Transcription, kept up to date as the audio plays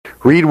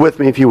Read with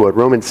me if you would.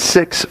 Romans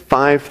 6,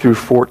 5 through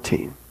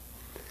 14.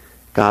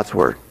 God's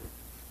Word.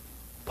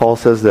 Paul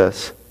says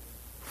this,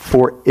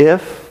 "For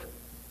if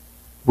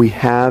we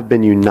have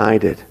been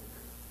united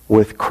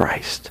with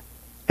Christ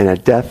in a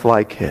death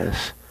like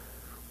his,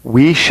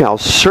 we shall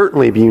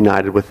certainly be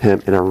united with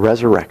him in a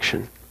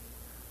resurrection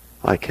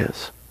like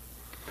his.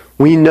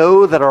 We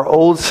know that our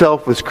old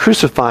self was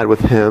crucified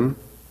with him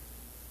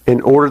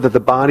in order that the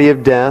body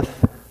of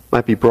death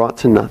might be brought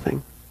to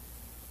nothing,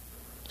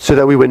 so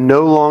that we would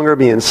no longer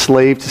be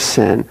enslaved to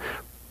sin.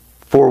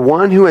 For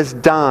one who has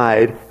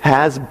died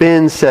has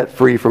been set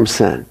free from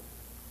sin.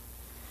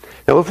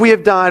 Now, if we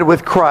have died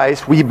with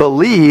Christ, we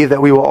believe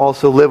that we will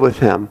also live with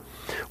him.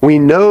 We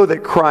know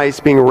that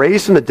Christ, being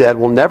raised from the dead,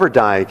 will never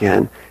die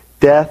again.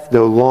 Death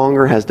no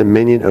longer has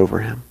dominion over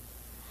him.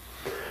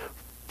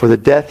 For the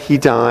death he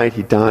died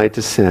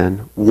to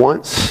sin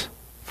once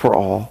for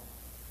all.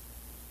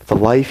 But the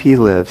life he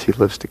lives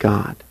to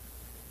God.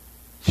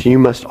 So you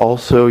must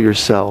also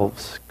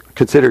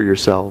consider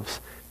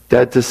yourselves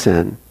dead to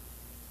sin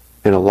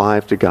and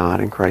alive to God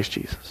in Christ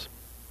Jesus.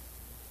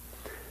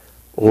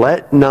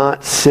 Let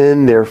not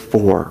sin,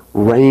 therefore,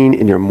 reign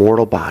in your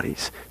mortal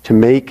bodies to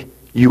make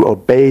you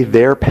obey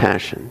their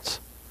passions.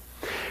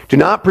 Do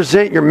not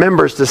present your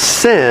members to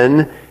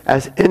sin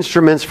as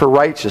instruments for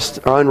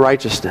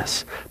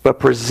unrighteousness, but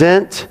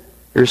present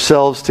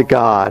yourselves to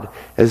God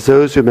as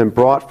those who have been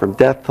brought from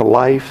death to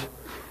life,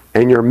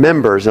 and your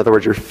members, in other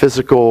words, your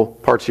physical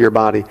parts of your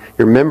body,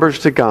 your members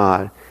to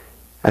God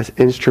as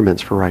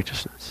instruments for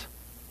righteousness.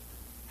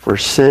 For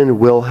sin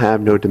will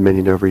have no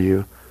dominion over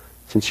you,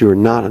 since you are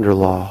not under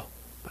law,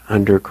 but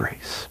under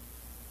grace."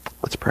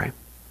 Let's pray.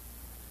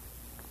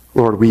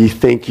 Lord, we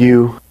thank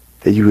you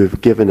that you have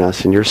given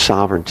us in your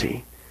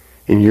sovereignty,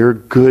 in your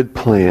good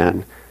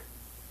plan,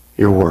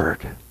 your word,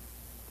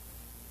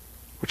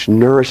 which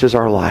nourishes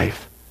our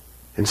life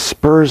and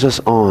spurs us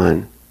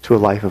on to a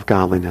life of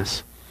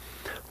godliness.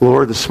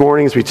 Lord, this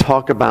morning as we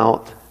talk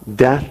about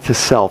death to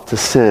self, to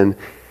sin,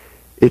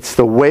 it's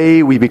the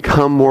way we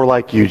become more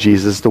like you,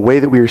 Jesus, the way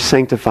that we are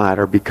sanctified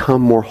or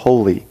become more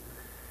holy.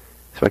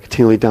 So by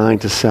continually dying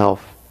to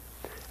self.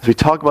 As we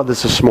talk about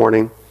this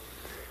morning,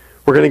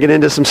 we're going to get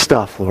into some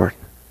stuff, Lord,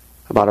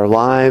 about our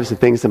lives and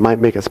things that might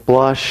make us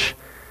blush,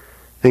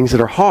 things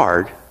that are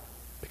hard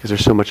because they're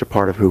so much a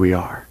part of who we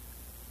are.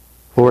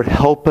 Lord,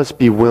 help us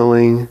be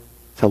willing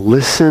to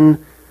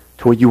listen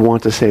to what you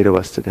want to say to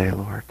us today,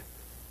 Lord,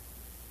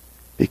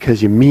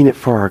 because you mean it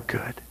for our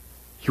good.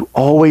 You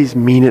always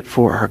mean it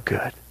for our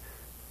good.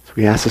 So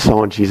we ask this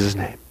all in Jesus'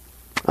 name.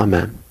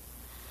 Amen.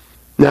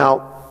 Now,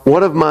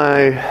 one of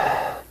my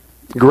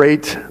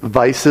great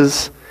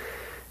vices,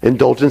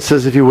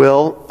 indulgences, if you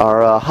will,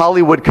 are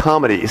Hollywood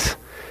comedies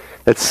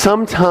that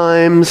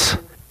sometimes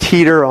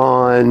teeter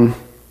on,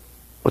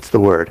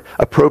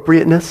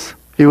 appropriateness,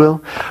 if you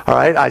will. All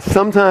right, I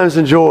sometimes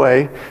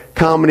enjoy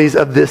comedies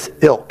of this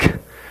ilk.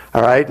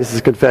 All right, this is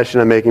a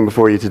confession I'm making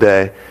before you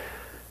today.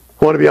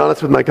 I want to be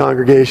honest with my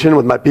congregation,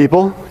 with my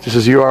people, just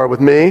as you are with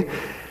me.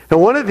 And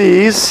one of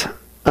these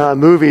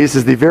movies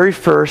is the very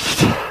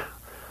first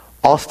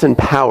Austin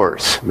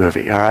Powers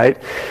movie, all right?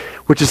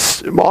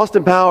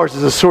 Austin Powers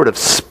is a sort of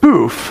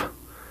spoof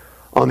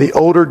on the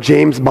older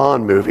James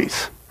Bond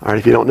movies. All right,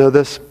 if you don't know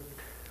this,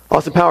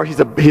 Austin Powers,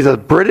 he's a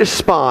British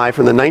spy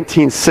from the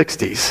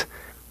 1960s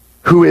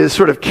who is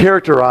sort of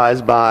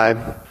characterized by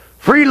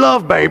free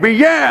love, baby,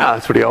 yeah!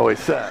 That's what he always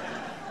said.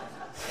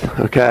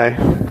 Okay?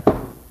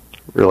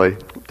 Really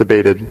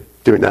debated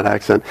doing that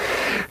accent.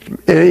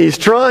 And he's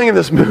trying in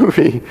this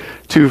movie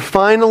to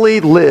finally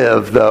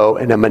live, though,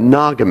 in a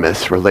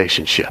monogamous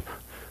relationship.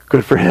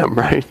 Good for him,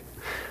 right?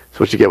 That's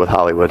what you get with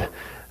Hollywood.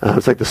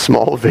 It's like the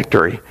small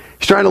victory.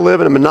 He's trying to live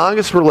in a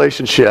monogamous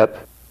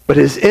relationship, but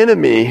his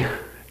enemy,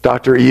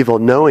 Dr. Evil,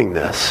 knowing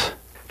this,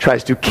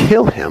 tries to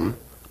kill him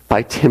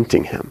by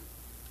tempting him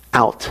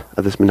out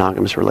of this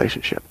monogamous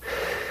relationship.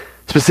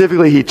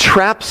 Specifically, he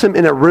traps him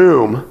in a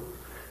room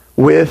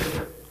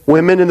with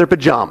women in their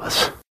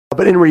pajamas.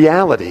 But in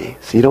reality,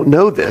 so you don't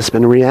know this, but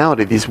in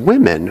reality, these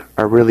women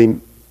are really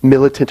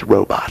militant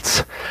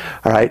robots.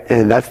 All right?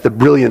 And that's the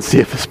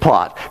brilliancy of this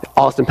plot.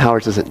 Austin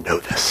Powers doesn't know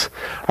this.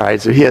 All right?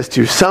 So he has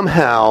to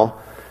somehow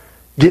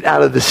get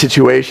out of the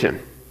situation.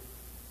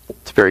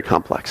 It's very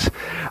complex.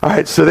 All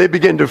right? So they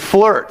begin to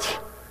flirt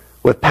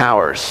with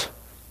Powers.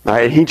 All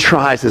right? He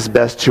tries his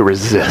best to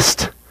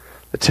resist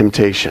the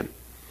temptation.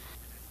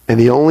 And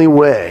the only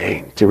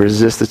way to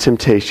resist the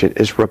temptation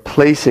is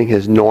replacing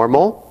his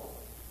normal,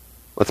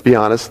 let's be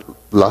honest,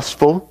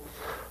 lustful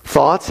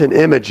thoughts and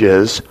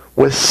images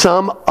with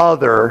some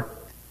other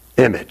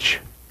image.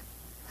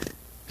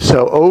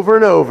 So over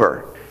and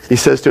over, he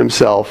says to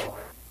himself,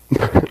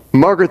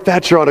 Margaret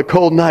Thatcher on a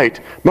cold night,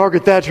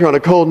 Margaret Thatcher on a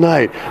cold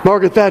night,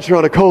 Margaret Thatcher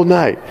on a cold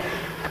night.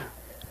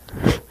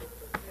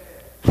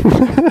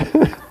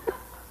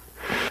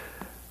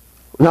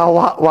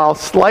 Now, while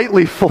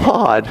slightly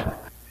flawed,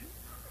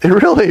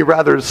 and really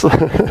rather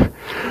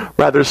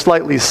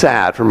slightly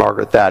sad for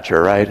Margaret Thatcher,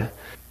 right?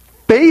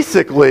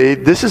 Basically,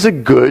 this is a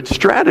good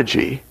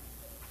strategy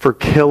for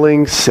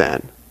killing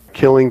sin.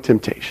 Killing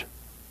temptation.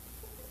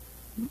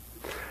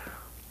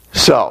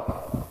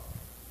 So,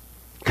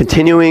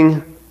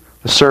 continuing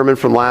the sermon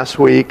from last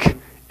week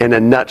in a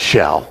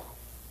nutshell.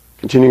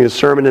 Continuing the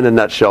sermon in a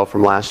nutshell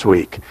from last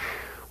week.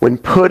 When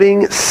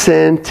putting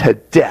sin to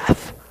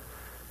death,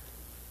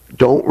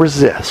 don't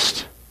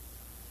resist,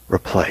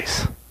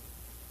 replace.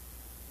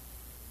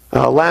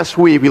 Last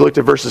week we looked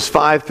at verses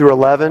 5 through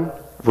 11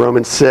 of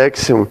Romans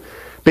 6, and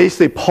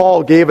basically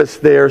Paul gave us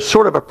there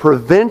sort of a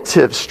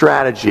preventive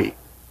strategy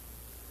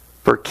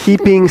for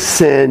keeping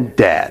sin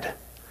dead.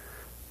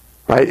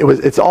 Right?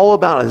 It's all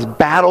about his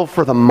battle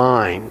for the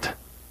mind.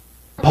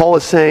 Paul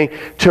is saying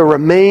to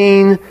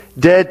remain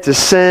dead to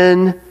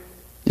sin,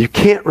 you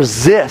can't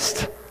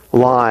resist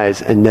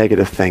lies and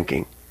negative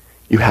thinking.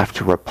 You have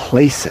to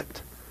replace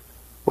it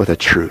with a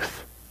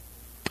truth.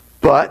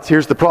 But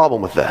here's the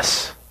problem with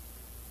this.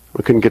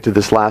 We couldn't get to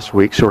this last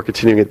week, so we're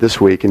continuing it this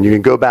week. And you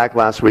can go back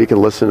last week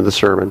and listen to the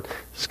sermon.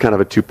 It's kind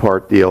of a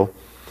two-part deal.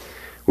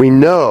 We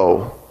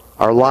know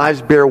our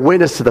lives bear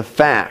witness to the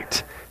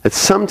fact that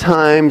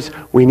sometimes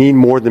we need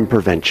more than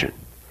prevention.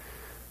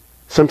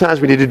 Sometimes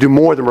we need to do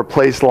more than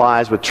replace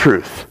lies with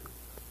truth.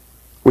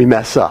 We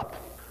mess up.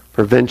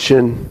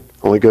 Prevention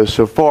only goes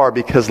so far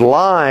because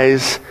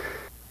lies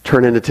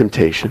turn into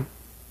temptation.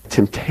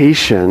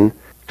 Temptation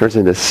turns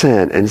into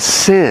sin. And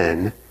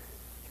sin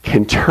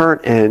can turn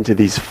into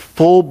these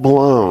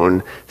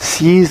full-blown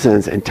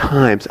seasons and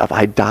times of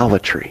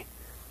idolatry,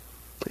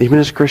 even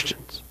as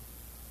Christians.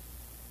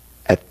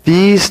 At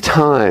these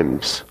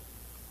times,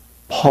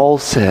 Paul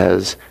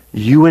says,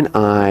 you and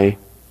I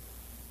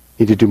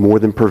need to do more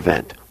than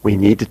prevent. We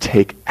need to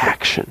take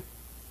action.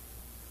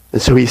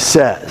 And so he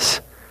says,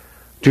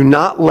 do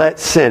not let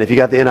sin, if you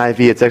got the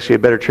NIV, it's actually a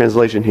better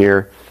translation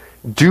here,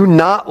 do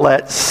not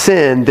let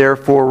sin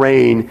therefore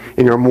reign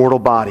in your mortal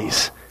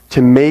bodies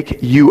to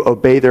make you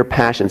obey their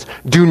passions.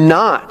 Do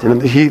not,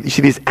 and you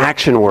see these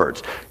action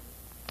words,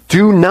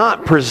 do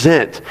not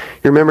present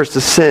your members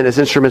to sin as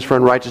instruments for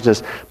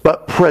unrighteousness,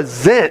 but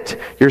present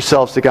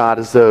yourselves to God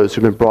as those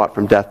who have been brought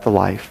from death to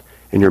life,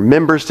 and your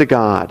members to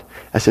God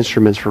as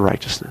instruments for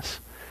righteousness.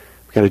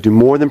 We've got to do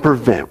more than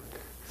prevent.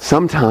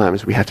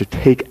 Sometimes we have to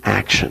take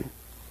action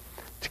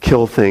to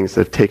kill things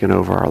that have taken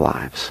over our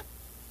lives.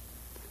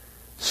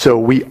 So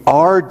we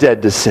are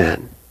dead to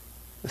sin,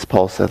 as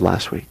Paul said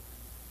last week.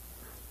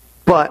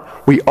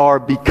 But we are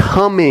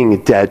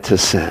becoming dead to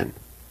sin.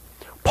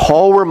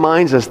 Paul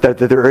reminds us that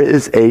there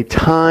is a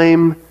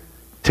time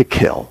to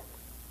kill.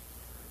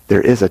 There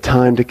is a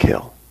time to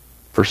kill.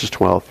 Verses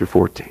 12 through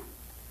 14.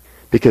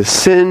 Because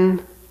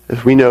sin,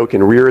 as we know,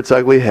 can rear its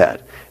ugly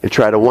head and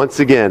try to once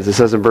again, as it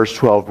says in verse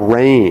 12,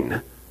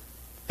 reign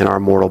in our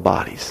mortal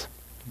bodies.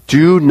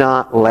 Do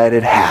not let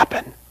it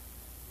happen.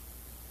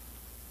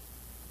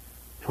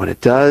 And when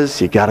it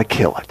does, you got to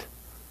kill it.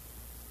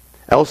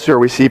 Elsewhere,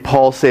 we see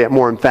Paul say it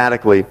more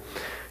emphatically.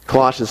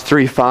 Colossians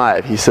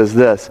 3:5, he says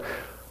this,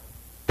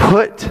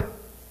 put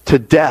to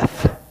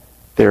death,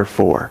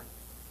 therefore,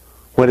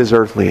 what is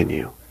earthly in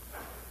you.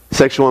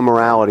 Sexual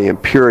immorality,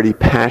 impurity,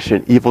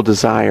 passion, evil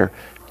desire,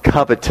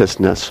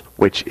 covetousness,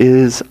 which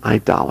is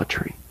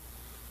idolatry.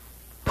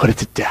 Put it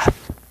to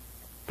death.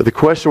 But the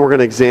question we're going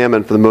to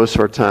examine for the most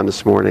of our time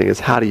this morning is,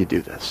 how do you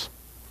do this?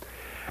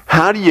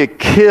 How do you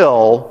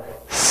kill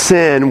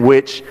sin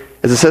which,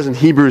 as it says in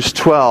Hebrews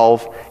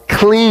 12,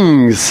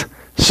 clings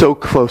so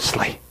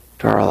closely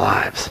to our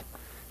lives?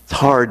 It's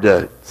hard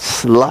to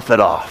slough it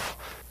off.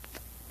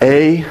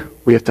 A,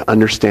 we have to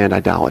understand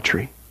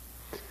idolatry.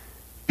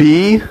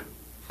 B,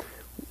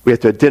 we have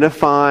to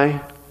identify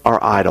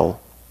our idol.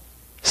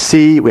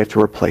 C, we have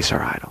to replace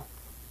our idol.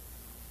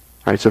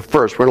 All right, so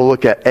first, we're going to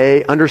look at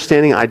A,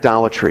 understanding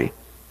idolatry.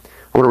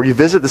 I want to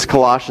revisit this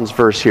Colossians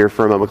verse here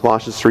for a moment,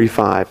 Colossians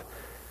 3:5.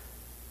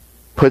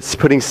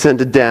 Putting sin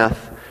to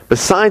death.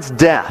 Besides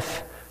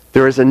death,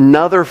 there is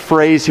another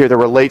phrase here that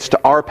relates to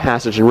our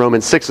passage in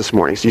Romans 6 this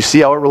morning. So you see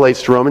how it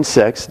relates to Romans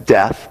 6,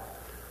 death.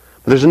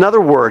 But there's another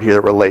word here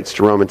that relates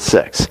to Romans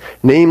 6,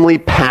 namely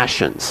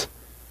passions.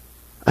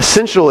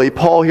 Essentially,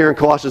 Paul here in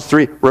Colossians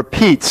 3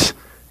 repeats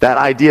that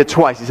idea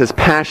twice. He says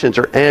passions,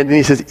 and then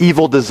he says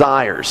evil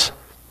desires.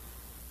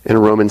 In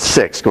Romans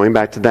 6, going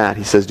back to that,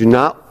 he says, do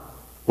not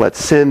let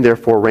sin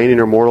therefore reign in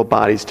your mortal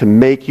bodies to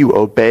make you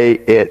obey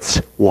its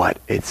what?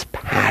 Its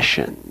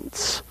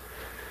passions.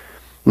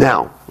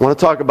 Now, I want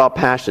to talk about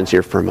passions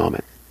here for a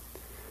moment.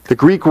 The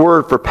Greek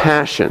word for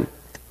passion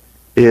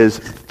is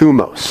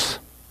thumos.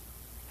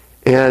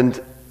 And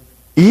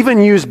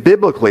even used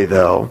biblically,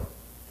 though,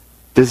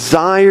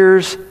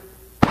 desires,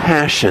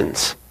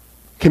 passions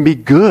can be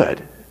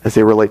good as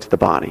they relate to the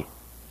body.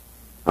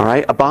 All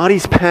right? A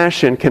body's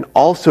passion can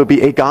also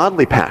be a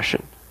godly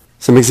passion.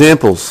 Some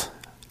examples.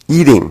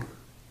 Eating.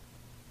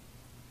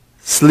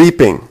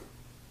 Sleeping.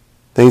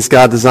 Things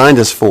God designed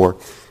us for.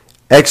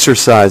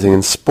 Exercising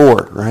and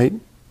sport, right?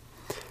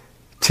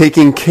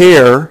 Taking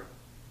care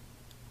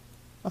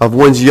of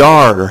one's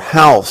yard or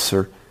house,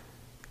 or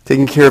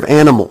taking care of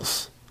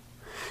animals.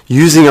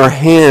 Using our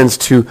hands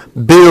to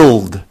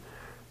build,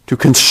 to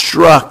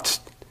construct,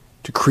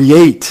 to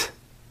create.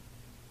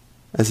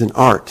 as an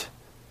art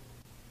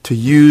to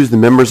use the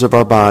members of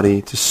our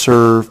body to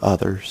serve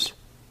others.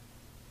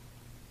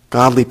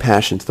 Godly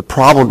passions. The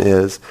problem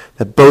is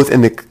that both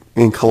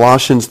in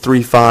Colossians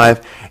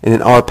 3:5 and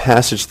in our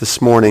passage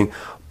this morning,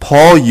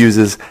 Paul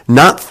uses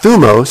not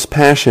thumos,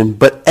 passion,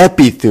 but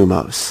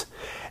epithumos.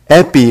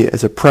 Epi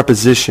is a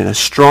preposition, a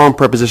strong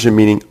preposition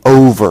meaning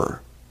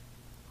over.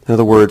 In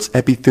other words,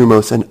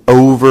 epithumos, an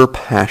over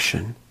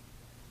passion.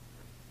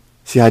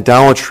 See,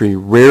 idolatry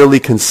rarely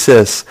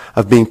consists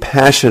of being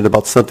passionate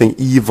about something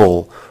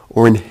evil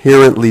or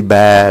inherently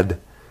bad.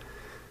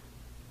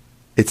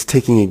 It's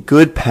taking a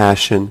good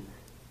passion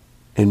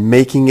and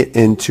making it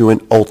into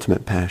an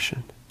ultimate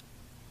passion.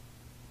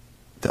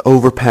 The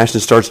over-passion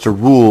starts to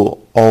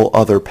rule all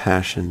other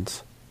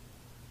passions.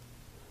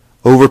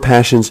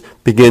 Over-passions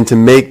begin to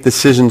make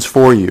decisions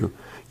for you.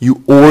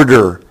 You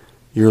order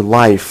your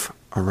life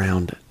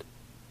around it.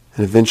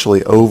 And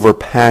eventually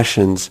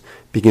over-passions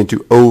begin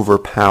to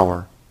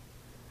overpower.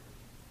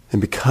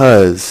 And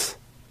because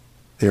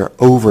they are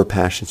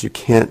over-passions, you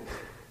can't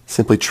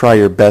simply try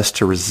your best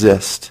to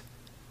resist.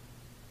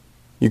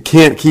 You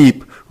can't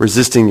keep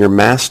resisting your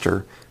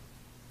master.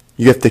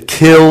 You have to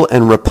kill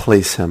and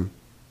replace him.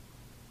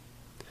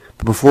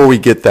 But before we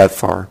get that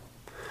far,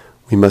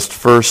 we must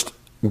first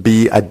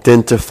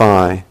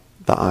identify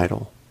the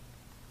idol.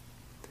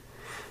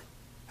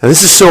 Now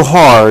this is so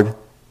hard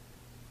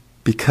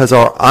because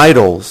our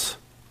idols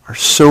are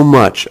so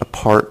much a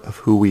part of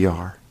who we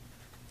are.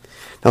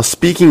 Now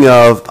speaking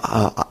of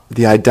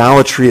the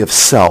idolatry of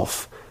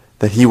self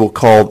that he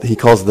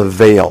calls the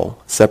veil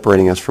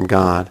separating us from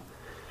God,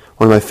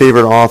 one of my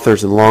favorite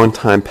authors and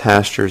longtime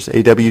pastors,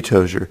 A.W.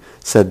 Tozer,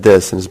 said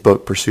this in his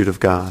book, Pursuit of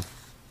God.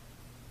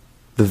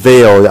 The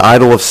veil, the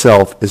idol of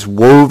self, is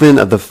woven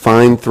of the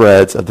fine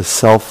threads of the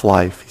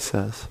self-life, he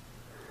says.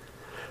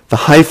 The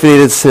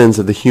hyphenated sins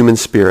of the human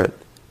spirit.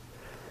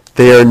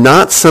 They are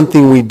not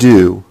something we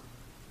do.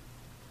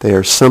 They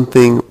are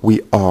something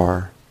we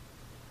are.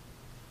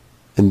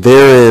 And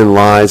therein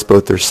lies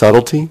both their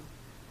subtlety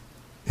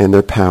and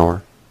their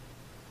power.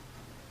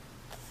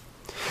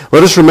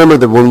 Let us remember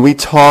that when we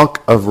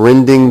talk of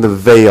rending the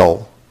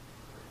veil,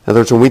 in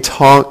other words, when we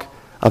talk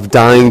of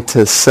dying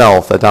to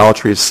self,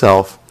 idolatry of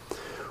self,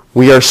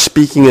 we are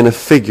speaking in a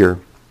figure.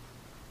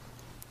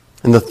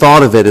 And the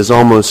thought of it is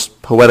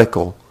almost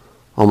poetical,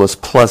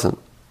 almost pleasant.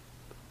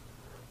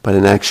 But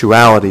in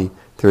actuality,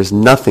 there is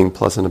nothing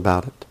pleasant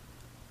about it.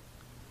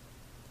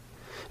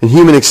 In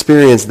human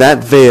experience,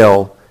 that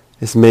veil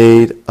is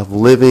made of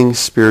living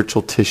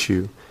spiritual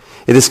tissue.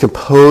 It is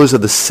composed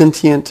of the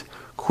sentient,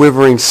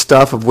 quivering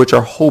stuff of which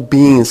our whole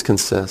beings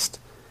consist.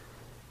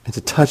 And to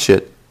touch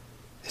it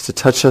is to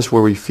touch us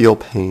where we feel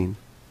pain.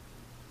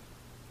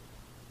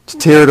 To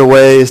tear it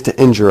away is to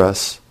injure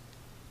us,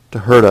 to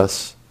hurt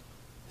us,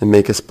 and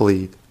make us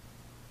bleed.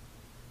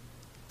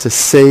 To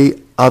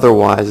say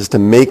otherwise is to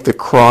make the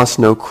cross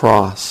no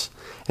cross,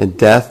 and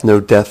death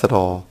no death at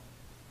all.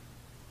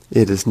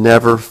 It is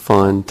never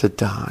fun to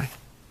die.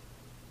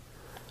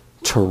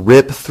 To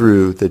rip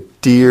through the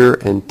dear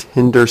and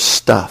tender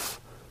stuff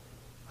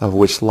of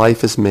which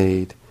life is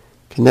made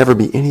can never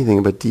be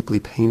anything but deeply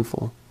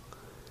painful.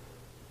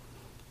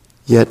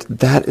 Yet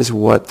that is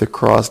what the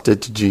cross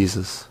did to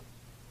Jesus.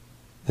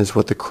 Is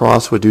what the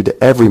cross would do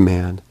to every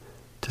man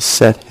to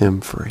set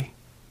him free.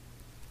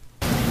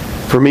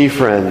 For me,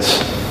 friends,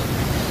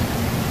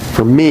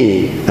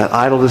 that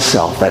idol to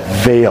self, that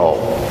veil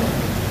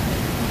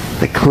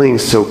that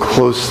clings so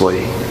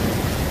closely,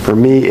 for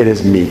me, it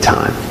is me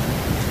time.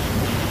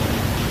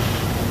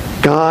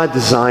 God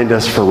designed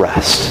us for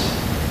rest.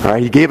 All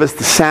right, he gave us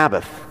the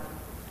Sabbath,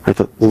 right,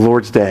 the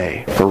Lord's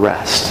Day, for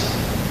rest.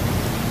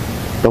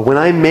 But when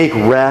I make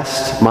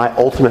rest my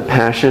ultimate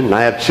passion, and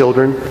I have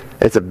children,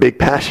 it's a big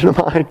passion of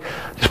mine,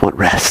 I just want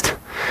rest.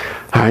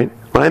 All right?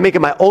 When I make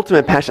it my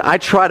ultimate passion, I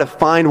try to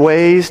find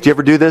ways, do you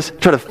ever do this?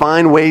 Try to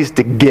find ways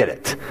to get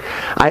it.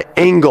 I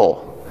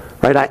angle,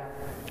 right? I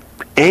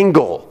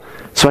angle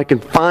so I can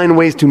find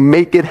ways to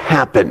make it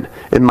happen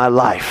in my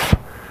life.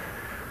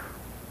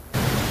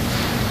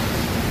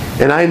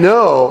 And I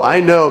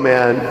know,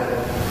 man,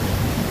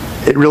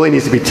 it really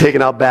needs to be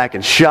taken out back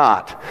and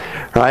shot,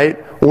 right?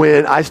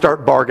 When I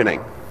start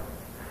bargaining,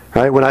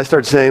 right? When I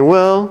start saying,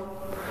 well,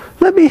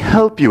 let me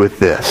help you with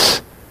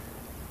this.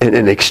 And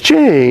in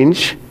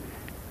exchange,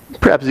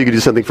 perhaps you could do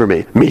something for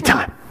me. Me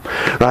time,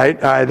 right?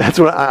 All right, that's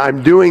what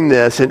I'm doing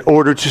this in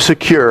order to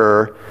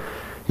secure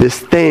this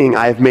thing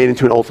I have made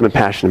into an ultimate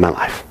passion in my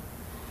life.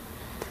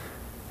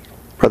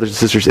 Brothers and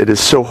sisters, it is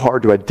so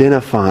hard to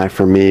identify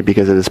for me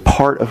because it is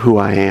part of who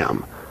I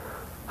am.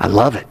 I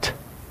love it.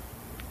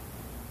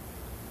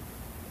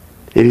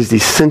 It is the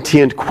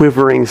sentient,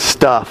 quivering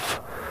stuff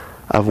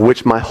of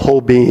which my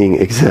whole being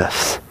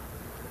exists.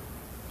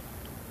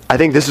 I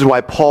think this is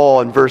why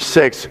Paul in verse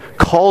 6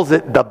 calls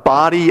it the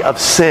body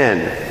of sin.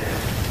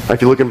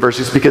 If you look in verse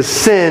 6, because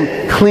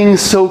sin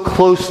clings so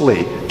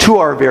closely to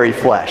our very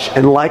flesh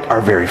and like our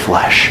very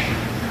flesh.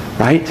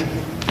 Right?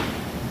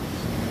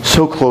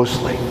 So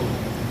closely.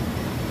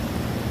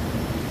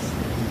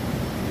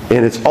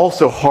 And it's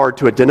also hard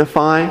to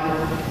identify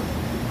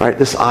right?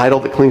 This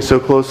idol that clings so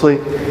closely,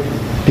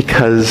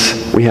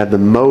 because we have the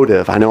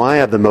motive, I know I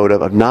have the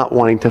motive of not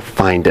wanting to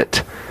find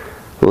it,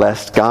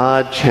 lest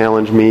God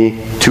challenge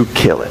me to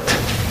kill it.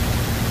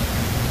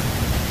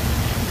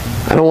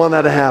 I don't want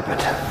that to happen.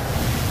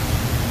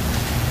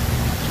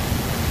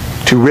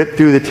 To rip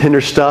through the tender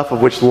stuff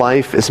of which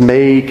life is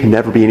made can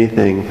never be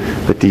anything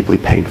but deeply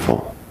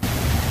painful.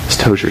 As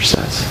Tozer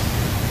says,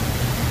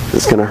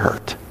 it's going to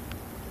hurt.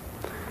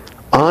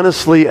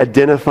 Honestly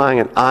identifying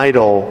an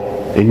idol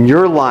in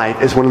your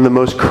life is one of the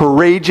most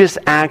courageous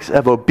acts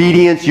of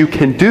obedience you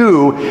can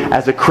do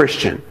as a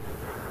Christian.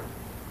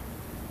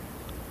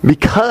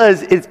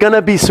 Because it's going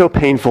to be so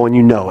painful and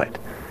you know it.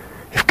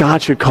 If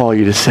God should call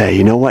you to say,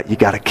 you know what, you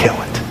got to kill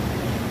it.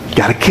 You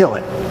got to kill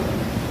it.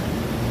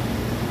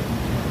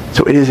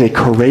 So it is a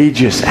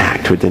courageous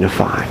act to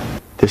identify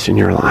this in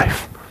your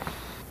life.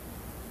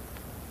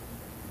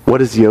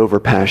 What is the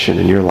overpassion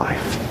in your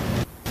life?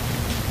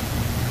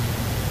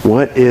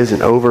 What is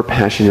an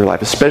overpassion in your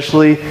life,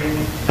 especially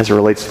as it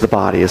relates to the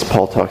body, as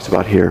Paul talks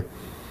about here?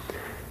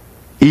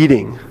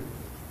 Eating.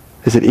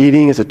 Is it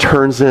eating as it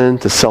turns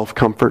into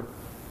self-comfort?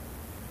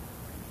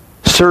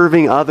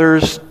 Serving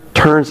others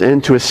turns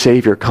into a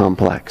savior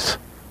complex,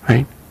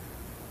 right?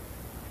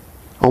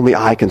 Only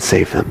I can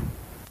save them.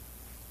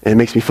 And it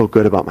makes me feel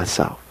good about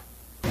myself.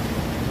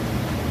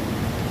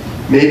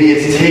 Maybe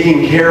it's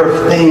taking care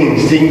of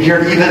things, taking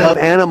care even of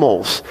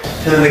animals,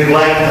 to the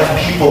neglect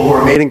of people who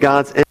are made in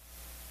God's image.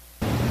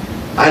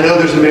 I know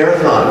there's a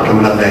marathon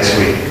coming up next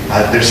week.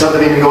 There's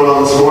something even going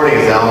on this morning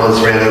as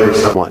Alan ran over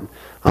someone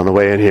on the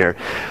way in here.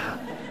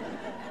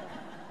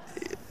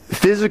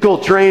 Physical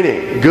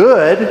training,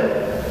 good,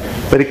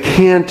 but it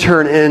can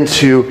turn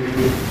into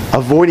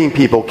avoiding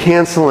people,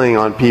 canceling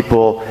on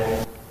people,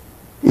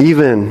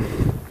 even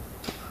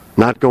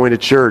not going to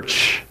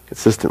church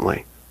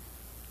consistently.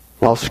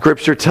 While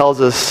Scripture tells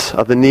us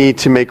of the need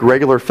to make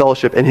regular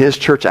fellowship in His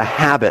church a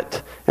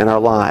habit in our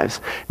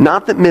lives.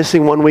 Not that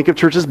missing 1 week of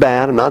church is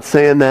bad. I'm not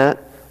saying that.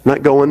 I'm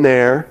not going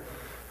there.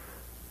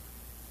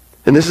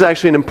 And this is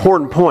actually an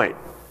important point.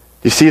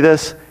 Do you see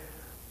this?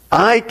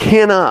 I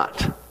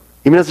cannot,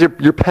 even as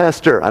your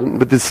pastor,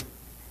 with this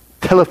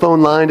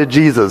telephone line to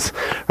Jesus,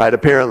 right,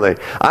 apparently,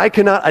 I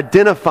cannot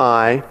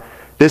identify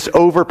this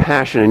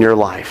overpassion in your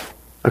life.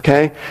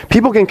 Okay?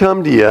 People can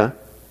come to you,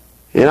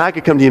 and I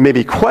could come to you and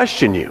maybe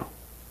question you.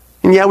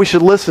 And yeah, we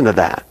should listen to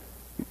that.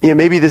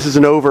 Maybe this is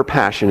an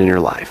overpassion in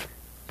your life.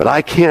 But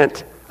I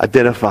can't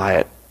identify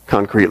it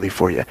concretely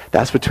for you.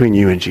 That's between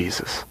you and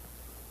Jesus.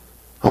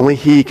 Only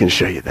He can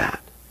show you that.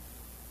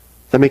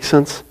 Does that make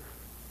sense?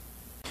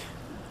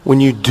 When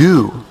you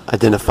do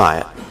identify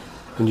it,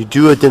 when you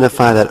do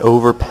identify that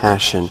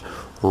overpassion,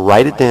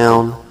 write it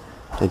down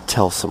and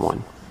tell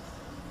someone.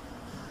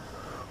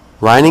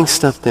 Writing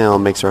stuff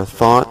down makes our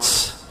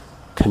thoughts,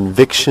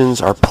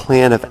 convictions, our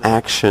plan of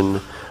action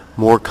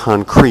more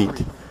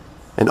concrete,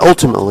 and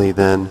ultimately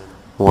then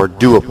more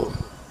doable.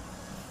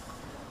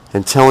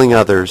 And telling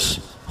others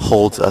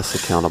holds us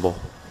accountable.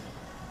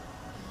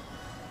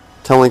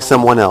 Telling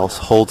someone else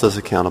holds us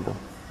accountable.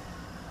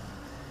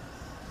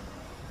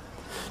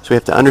 So we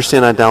have to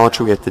understand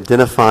idolatry. We have to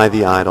identify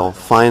the idol.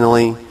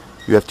 Finally,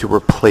 you have to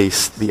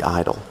replace the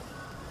idol.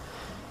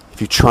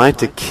 If you try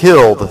to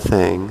kill the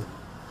thing,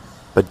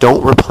 but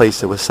don't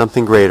replace it with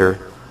something greater,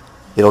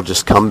 it'll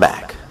just come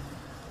back.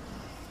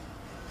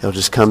 It'll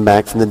just come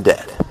back from the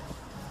dead.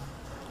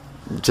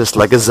 Just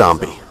like a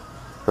zombie,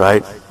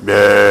 right?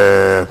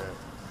 Yeah,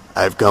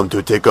 I've come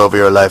to take over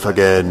your life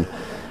again.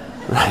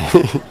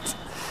 Right?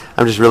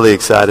 I'm just really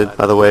excited,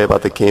 by the way,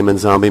 about the Cayman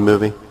zombie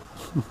movie.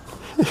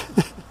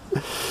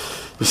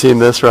 You've seen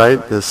this, right?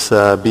 This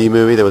B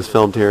movie that was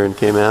filmed here in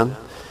Cayman.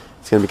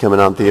 It's going to be coming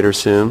out in theaters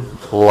soon.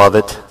 Love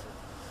it.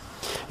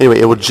 Anyway,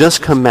 it will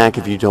just come back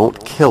if you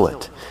don't kill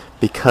it,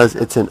 because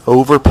it's an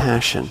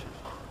overpassion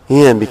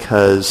and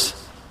because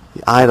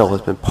the idol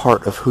has been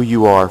part of who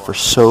you are for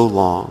so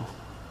long.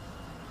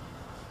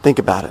 Think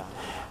about it.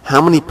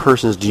 How many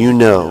persons do you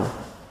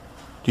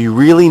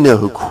really know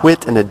who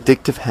quit an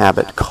addictive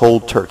habit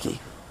cold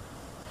turkey?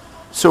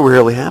 So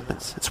rarely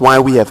happens. It's why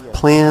we have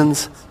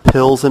plans,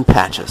 pills, and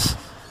patches.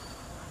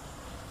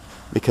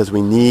 Because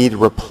we need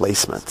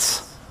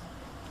replacements.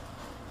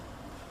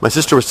 My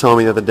sister was telling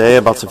me the other day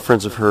about some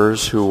friends of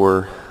hers who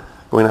were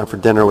going out for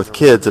dinner with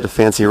kids at a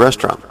fancy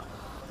restaurant.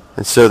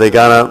 And so they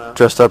got out,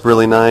 dressed up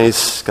really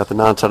nice, got the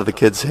knots out of the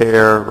kids'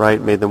 hair, right,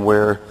 made them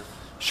wear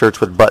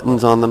shirts with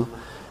buttons on them.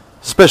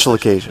 Special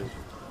occasion.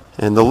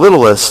 And the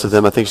littlest of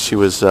them, I think she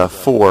was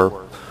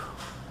 4,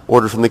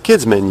 ordered from the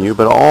kids' menu,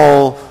 but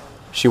all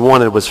she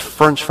wanted was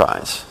French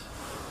fries.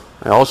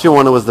 All she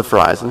wanted was the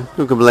fries, and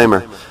who could blame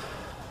her?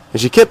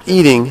 And she kept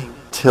eating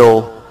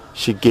till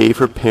she gave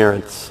her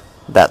parents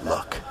that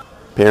look.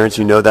 Parents,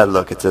 you know that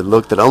look. It's a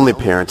look that only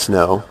parents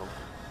know.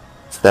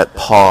 It's that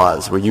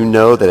pause where you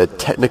know that a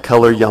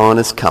technicolor yawn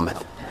is coming.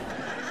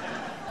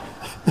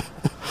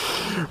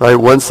 Right,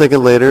 1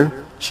 second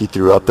later, she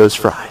threw up those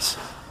fries.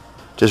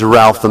 Just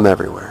ralphed them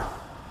everywhere.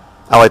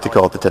 I like to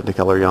call it the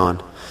technicolor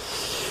yawn.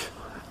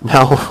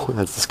 No,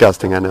 that's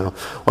disgusting, I know.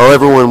 While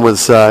everyone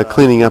was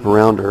cleaning up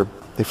around her,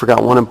 they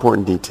forgot one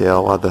important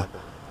detail. While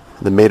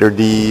the maitre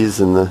d's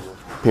and the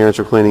parents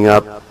were cleaning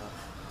up,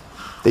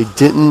 they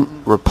didn't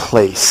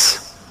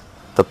replace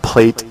the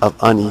plate of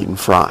uneaten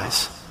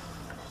fries.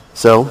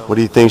 So, what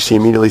do you think she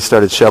immediately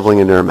started shoveling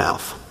into her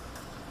mouth?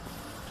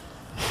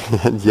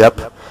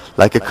 Yep,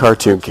 like a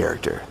cartoon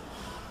character.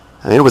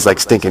 I mean, it was like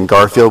stinking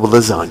Garfield with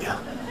lasagna.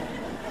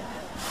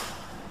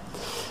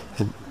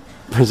 And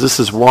this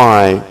is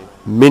why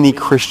many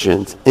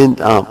Christians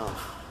end up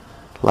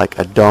like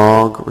a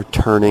dog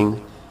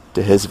returning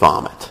to his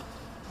vomit,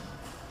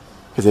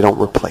 because they don't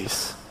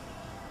replace.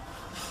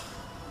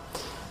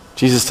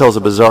 Jesus tells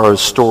a bizarre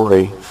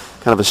story,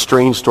 kind of a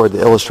strange story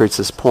that illustrates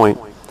this point.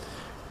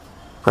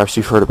 Perhaps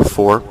you've heard it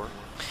before.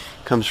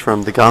 It comes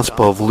from the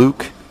Gospel of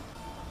Luke,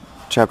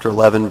 chapter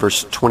 11,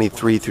 verse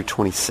 23 through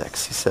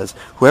 26. He says,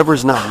 "Whoever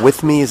is not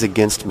with me is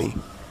against me.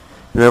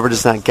 Whoever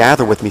does not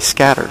gather with me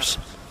scatters.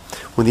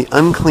 When the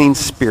unclean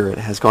spirit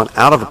has gone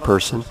out of a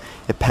person,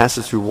 it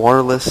passes through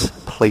waterless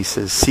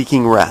places,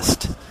 seeking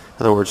rest." In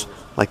other words,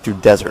 like through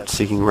deserts,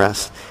 seeking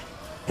rest.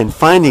 "And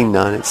finding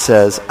none, it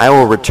says, I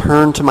will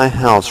return to my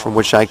house from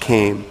which I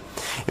came.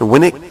 And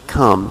when it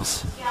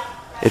comes,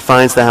 it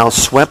finds the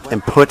house swept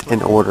and put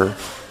in order.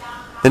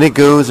 Then it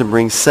goes and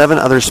brings 7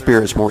 other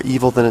spirits more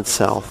evil than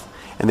itself,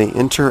 and they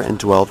enter and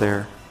dwell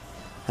there.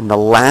 And the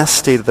last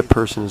state of the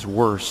person is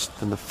worse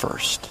than the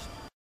first."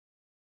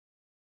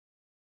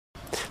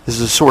 This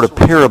is a sort of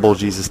parable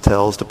Jesus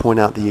tells to point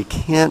out that you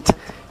can't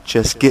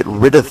just get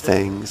rid of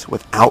things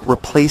without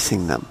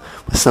replacing them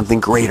with something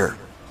greater.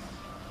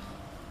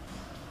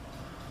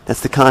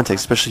 That's the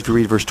context, especially if you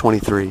read verse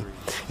 23.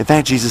 In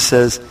fact, Jesus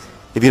says,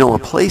 if you don't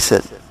replace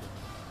it,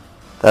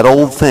 that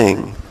old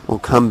thing will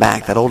come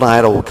back. That old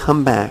idol will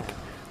come back,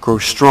 grow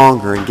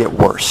stronger, and get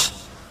worse.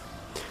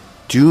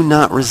 Do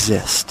not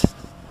resist,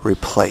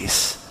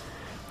 replace.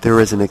 There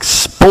is an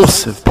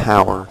expulsive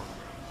power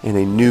in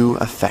a new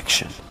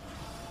affection.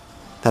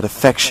 That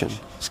affection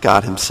is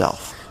God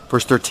himself.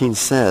 Verse 13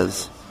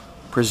 says,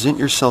 "Present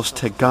yourselves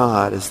to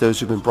God as those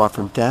who have been brought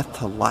from death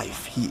to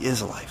life." He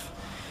is life.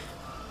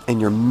 "And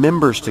your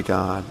members to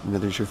God,"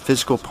 there's your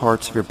physical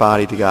parts of your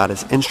body to God,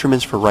 "as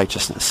instruments for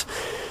righteousness."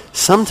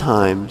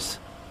 Sometimes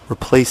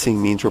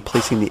replacing means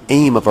replacing the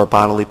aim of our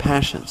bodily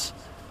passions.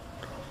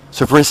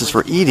 So for instance,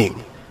 for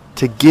eating,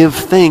 to give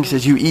thanks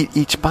as you eat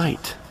each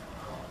bite.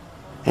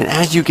 And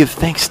as you give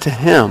thanks to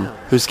him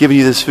who's given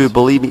you this food,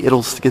 believe me,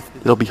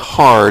 it'll be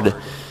hard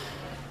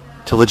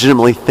to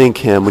legitimately thank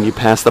him when you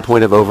pass the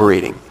point of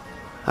overeating.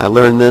 I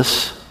learned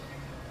this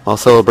while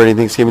celebrating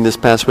Thanksgiving this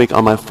past week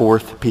on my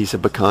 4th piece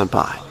of pecan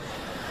pie.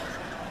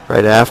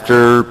 Right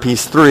after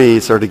piece 3,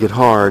 it started to get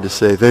hard to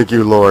say, "Thank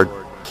you, Lord."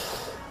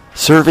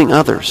 Serving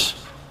others.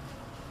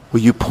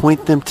 Will you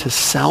point them to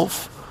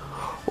self,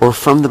 or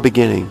from the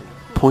beginning,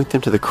 point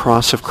them to the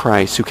cross of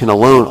Christ, who can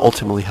alone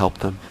ultimately help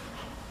them?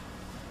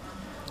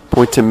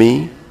 Point to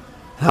me,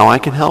 how I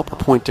can help, or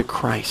point to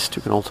Christ,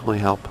 who can ultimately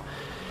help?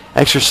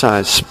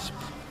 Exercise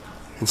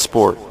and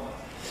sport.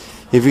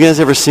 Have you guys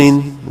ever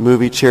seen the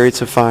movie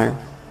Chariots of Fire?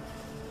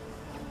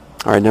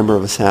 All right, a number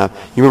of us have.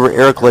 You remember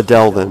Eric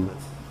Liddell then?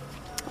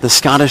 The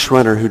Scottish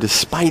runner who,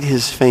 despite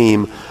his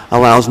fame,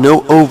 allows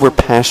no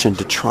over-passion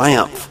to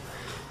triumph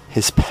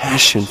his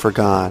passion for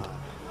God.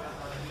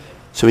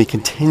 So he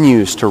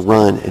continues to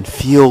run and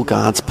feel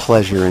God's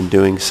pleasure in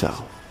doing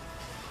so.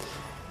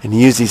 And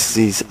he uses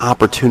these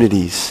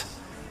opportunities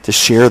to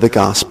share the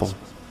gospel.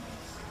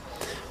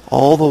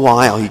 All the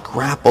while, he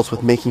grapples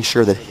with making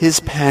sure that his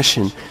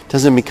passion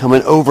doesn't become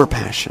an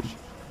over-passion.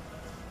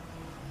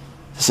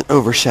 Doesn't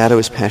overshadow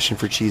his passion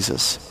for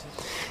Jesus.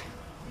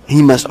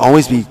 He must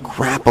always be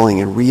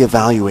grappling and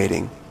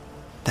reevaluating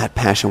that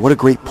passion. What a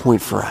great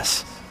point for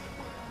us.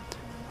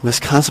 We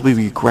must constantly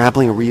be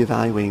grappling and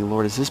reevaluating,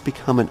 Lord, has this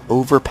become an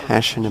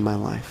over-passion in my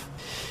life?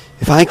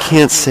 If I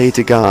can't say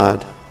to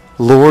God,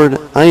 Lord,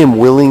 I am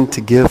willing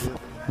to give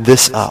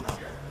this up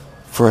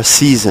for a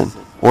season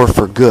or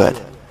for good,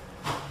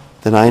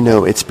 then I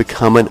know it's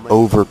become an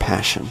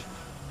over-passion.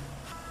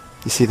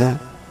 You see that?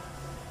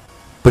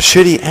 But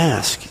should he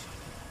ask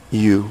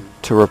you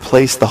to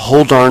replace the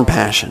whole darn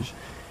passion,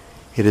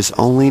 it is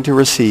only to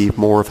receive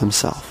more of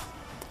himself.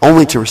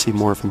 Only to receive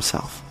more of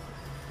himself.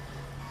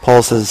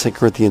 Paul says in 2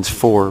 Corinthians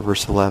 4,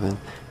 verse 11,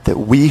 that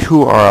we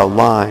who are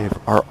alive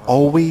are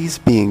always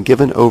being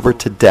given over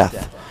to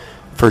death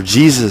for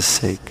Jesus'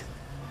 sake,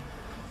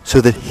 so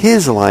that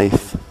his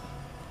life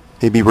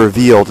may be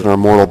revealed in our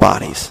mortal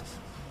bodies.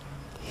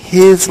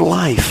 His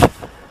life.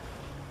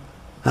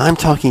 Now I'm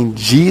talking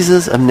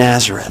Jesus of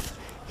Nazareth.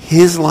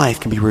 His life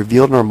can be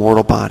revealed in our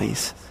mortal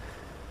bodies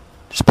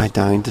just by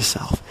dying to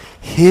self.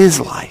 His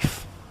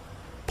life,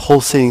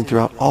 pulsating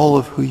throughout all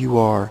of who you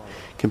are,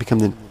 can become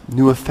the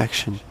new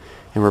affection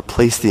and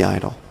replace the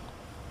idol.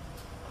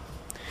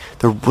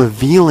 The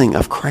revealing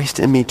of Christ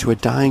in me to a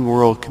dying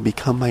world can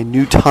become my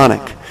new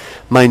tonic,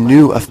 my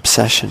new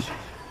obsession.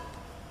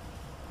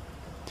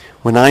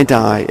 When I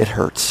die, it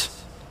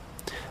hurts.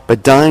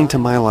 But dying to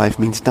my life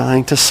means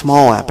dying to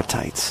small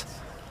appetites.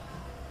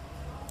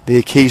 the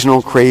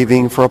occasional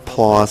craving for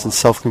applause and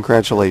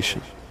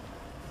self-congratulation,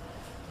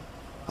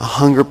 a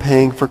hunger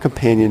pang for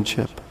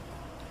companionship,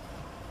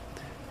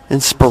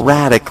 and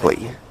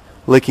sporadically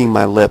licking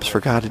my lips for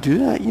God to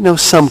do,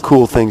 some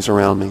cool things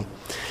around me.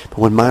 But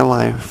when my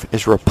life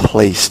is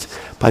replaced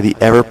by the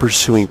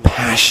ever-pursuing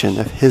passion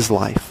of his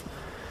life,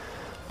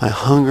 my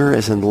hunger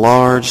is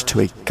enlarged to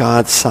a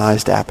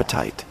God-sized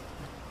appetite.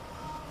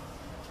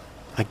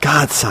 A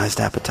God-sized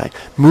appetite,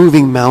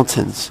 moving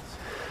mountains,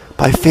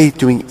 by faith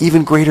doing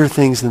even greater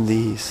things than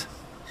these.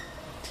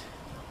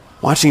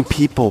 Watching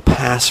people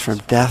pass from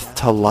death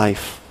to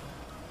life.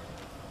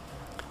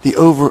 The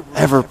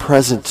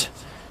ever-present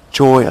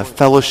joy of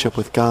fellowship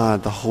with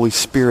God, the Holy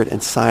Spirit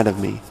inside of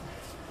me.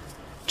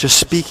 Just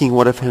speaking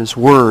one of his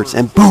words,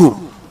 and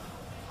boom,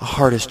 a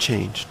heart is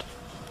changed.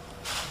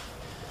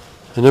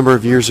 A number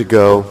of years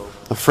ago,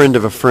 a friend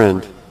of a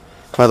friend,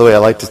 by the way, I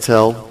like to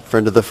tell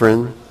friend of the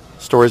friend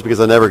stories because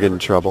I never get in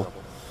trouble.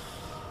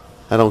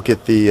 I don't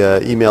get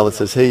the email that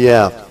says, hey,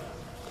 yeah,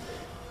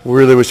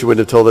 really wish you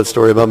wouldn't have told that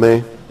story about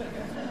me.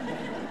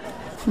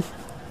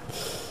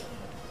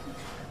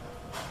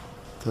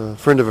 The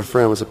friend of a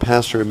friend was a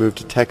pastor who moved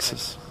to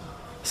Texas,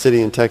 a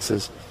city in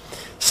Texas.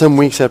 Some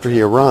weeks after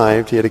he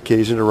arrived, he had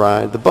occasion to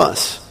ride the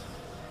bus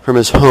from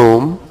his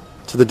home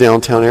to the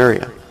downtown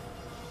area.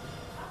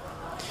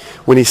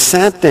 When he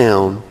sat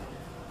down,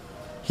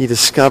 he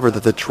discovered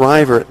that the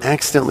driver had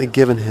accidentally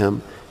given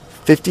him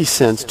 50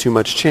 cents too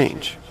much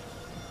change.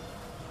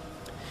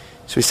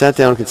 So he sat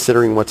down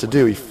considering what to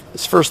do.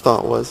 His first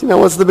thought was,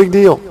 what's the big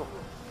deal?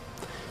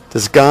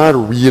 Does God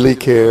really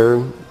care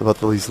about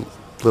these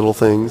little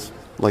things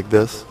like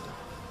this?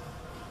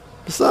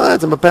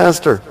 Besides, I'm a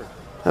pastor.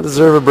 I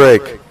deserve a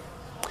break.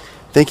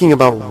 Thinking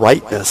about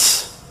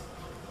rightness,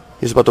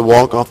 he was about to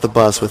walk off the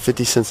bus with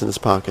 50 cents in his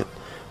pocket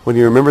when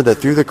he remembered that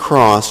through the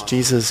cross,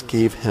 Jesus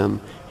gave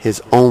him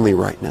his only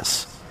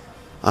rightness,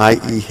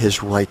 i.e.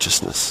 his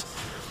righteousness.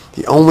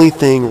 The only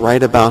thing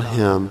right about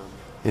him,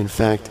 in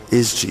fact,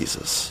 is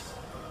Jesus.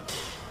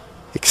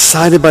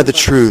 Excited by the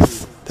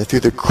truth that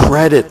through the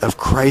credit of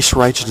Christ's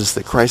righteousness,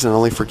 that Christ not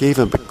only forgave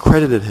him, but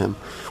credited him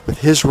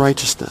with his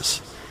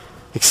righteousness.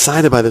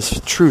 Excited by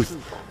this truth,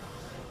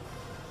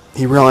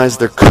 he realized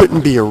there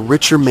couldn't be a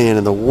richer man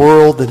in the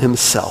world than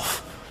himself.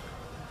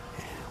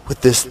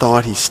 With this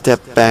thought, he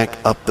stepped back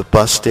up the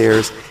bus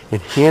stairs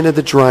and handed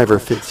the driver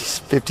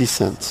 50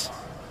 cents.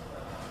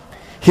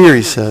 Here,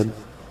 he said,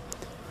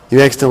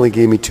 you accidentally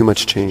gave me too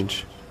much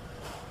change.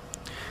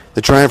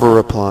 The driver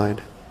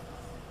replied,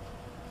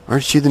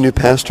 aren't you the new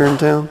pastor in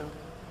town?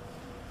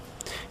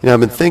 I've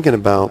been thinking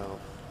about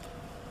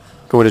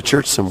going to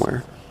church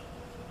somewhere.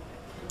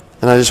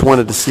 And I just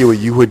wanted to see what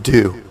you would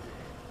do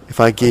if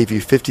I gave you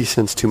 50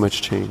 cents too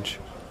much change.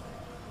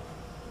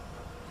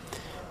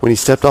 When he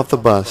stepped off the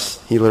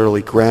bus, he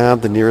literally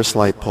grabbed the nearest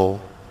light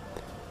pole,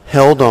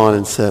 held on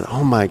and said,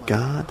 oh my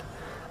God,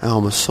 I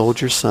almost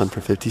sold your son for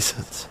 50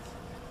 cents.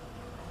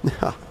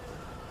 The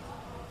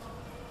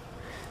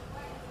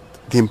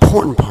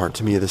important part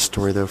to me of this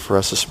story, though, for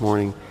us this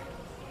morning,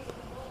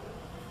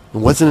 it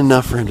wasn't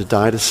enough for him to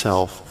die to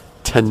self,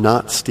 to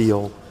not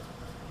steal.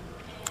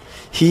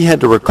 He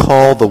had to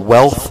recall the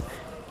wealth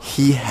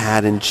he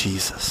had in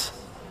Jesus.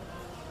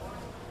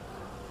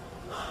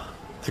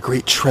 The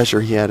great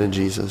treasure he had in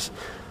Jesus.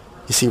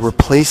 You see,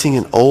 replacing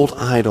an old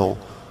idol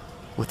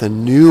with a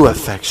new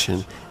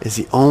affection is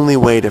the only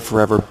way to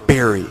forever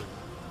bury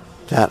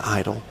that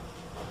idol.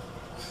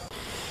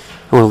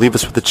 I want to leave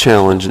us with a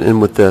challenge and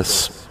end with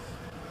this.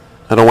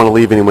 I don't want to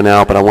leave anyone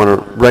out, but I want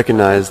to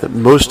recognize that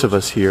most of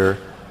us here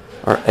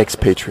are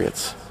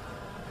expatriates.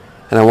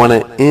 And I want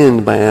to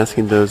end by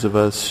asking those of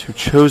us who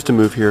chose to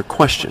move here a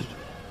question.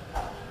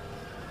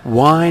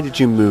 Why did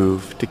you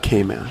move to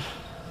Cayman?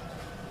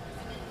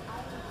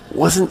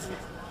 Wasn't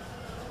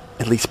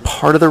at least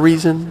part of the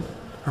reason,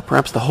 or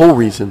perhaps the whole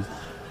reason,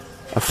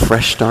 a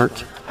fresh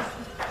start?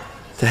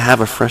 To have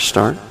a fresh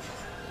start?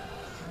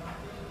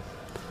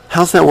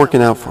 How's that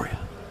working out for you?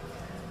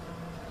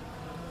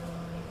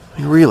 I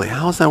mean, really,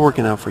 how's that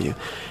working out for you?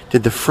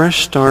 Did the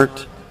fresh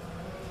start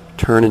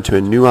turn into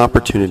a new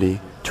opportunity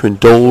to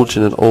indulge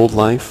in an old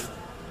life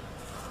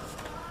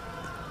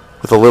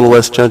with a little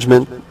less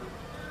judgment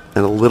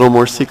and a little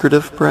more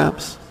secretive,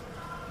 perhaps?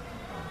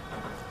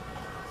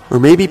 Or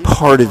maybe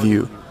part of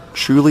you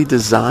truly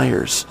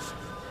desires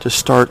to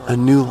start a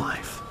new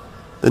life,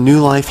 the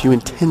new life you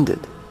intended.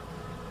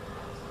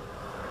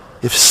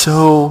 If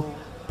so,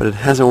 but it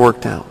hasn't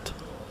worked out,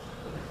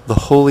 the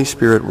Holy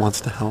Spirit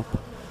wants to help.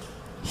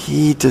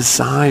 He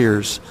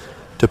desires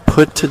to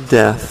put to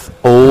death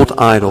old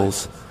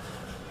idols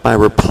by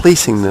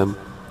replacing them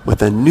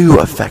with a new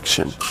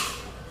affection,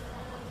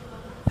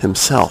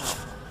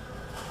 himself.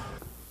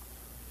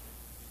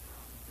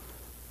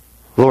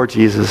 Lord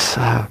Jesus,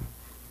 I'm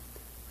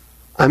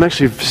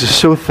actually just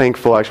so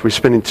thankful, we're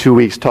spending 2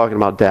 weeks talking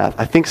about death.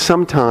 I think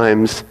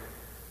sometimes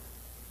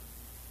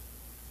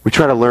we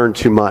try to learn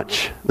too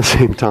much at the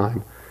same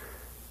time.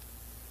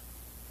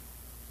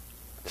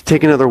 To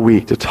take another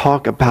week to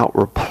talk about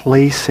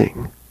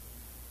replacing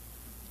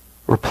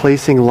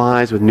replacing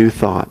lies with new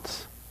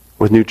thoughts,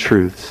 with new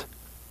truths,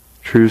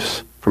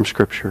 truths from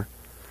Scripture.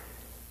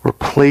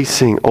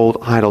 Replacing old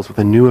idols with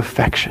a new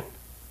affection.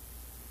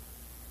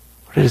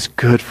 Lord, it is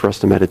good for us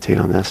to meditate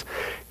on this.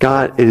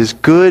 God, it is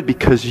good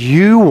because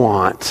you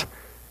want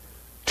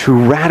to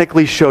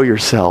radically show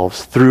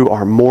yourselves through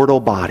our mortal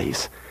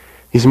bodies.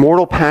 These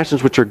mortal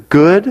passions which are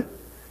good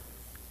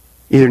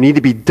either need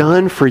to be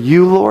done for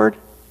you, Lord,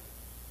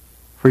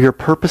 for your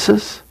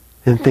purposes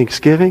in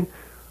thanksgiving,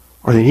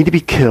 or they need to be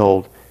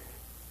killed,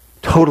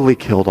 totally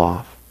killed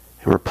off,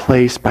 and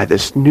replaced by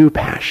this new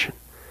passion,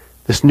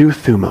 this new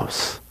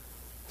thumos,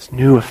 this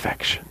new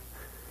affection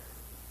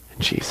in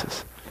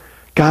Jesus.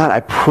 God,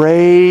 I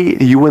pray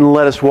that you wouldn't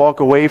let us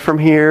walk away from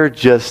here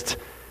just,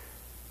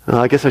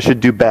 I guess I should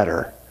do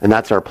better, and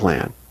that's our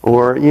plan.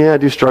 Or, yeah, I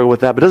do struggle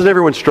with that, but doesn't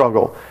everyone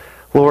struggle?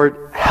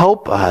 Lord,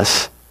 help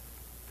us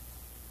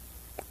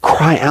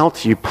cry out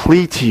to you,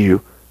 plead to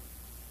you,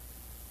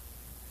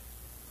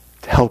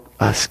 to help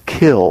us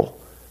kill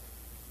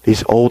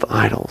these old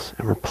idols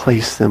and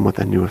replace them with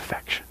a new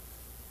affection.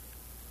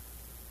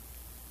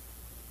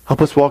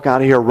 Help us walk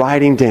out of here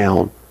writing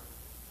down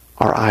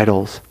our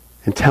idols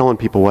and telling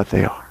people what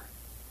they are.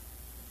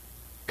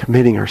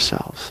 Committing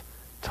ourselves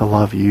to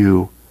love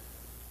you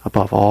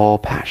above all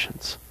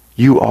passions.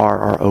 You are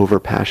our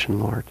over-passion,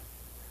 Lord.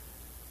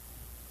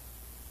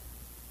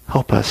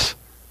 Help us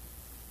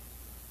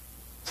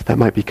so that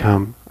might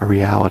become a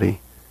reality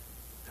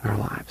in our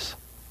lives.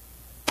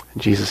 In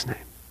Jesus' name,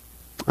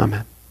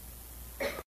 amen.